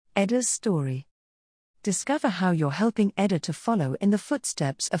Edda's story. Discover how you're helping Edda to follow in the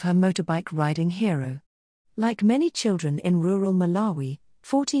footsteps of her motorbike-riding hero. Like many children in rural Malawi,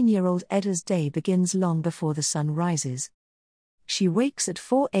 14-year-old Edda's day begins long before the sun rises. She wakes at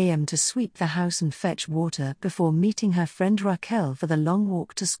 4 a.m. to sweep the house and fetch water before meeting her friend Raquel for the long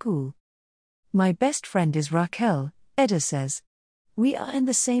walk to school. "My best friend is Raquel," Edda says. "We are in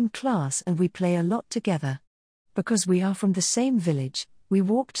the same class and we play a lot together. Because we are from the same village, we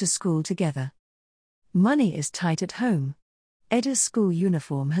walk to school together." Money is tight at home. Edda's school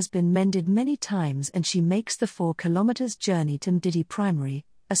uniform has been mended many times and she makes the 4 kilometers journey to Mdidi Primary,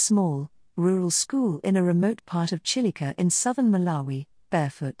 a small, rural school in a remote part of Chilika in southern Malawi,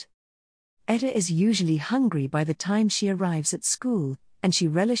 barefoot. Edda is usually hungry by the time she arrives at school, and she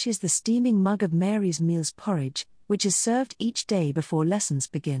relishes the steaming mug of Mary's Meals porridge, which is served each day before lessons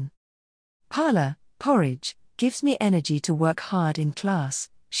begin. "Pala, porridge, gives me energy to work hard in class,"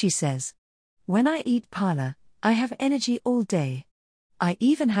 she says. "When I eat pala, I have energy all day. I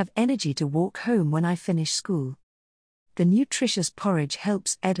even have energy to walk home when I finish school." The nutritious porridge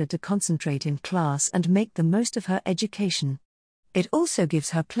helps Edda to concentrate in class and make the most of her education. It also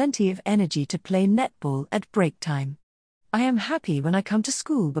gives her plenty of energy to play netball at break time. "I am happy when I come to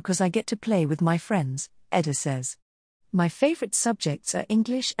school because I get to play with my friends," Edda says. "My favorite subjects are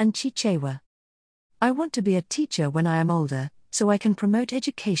English and Chichewa. I want to be a teacher when I am older, so I can promote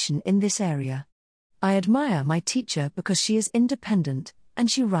education in this area. I admire my teacher because she is independent, and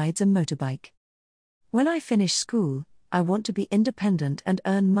she rides a motorbike. When I finish school, I want to be independent and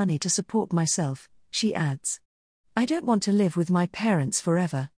earn money to support myself," she adds. "I don't want to live with my parents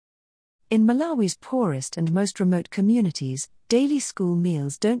forever." In Malawi's poorest and most remote communities, daily school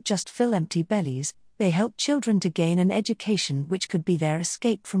meals don't just fill empty bellies, they help children to gain an education which could be their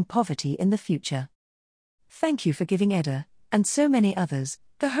escape from poverty in the future. Thank you for giving Edda, and so many others,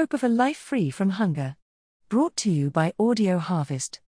 the hope of a life free from hunger. Brought to you by Audio Harvest.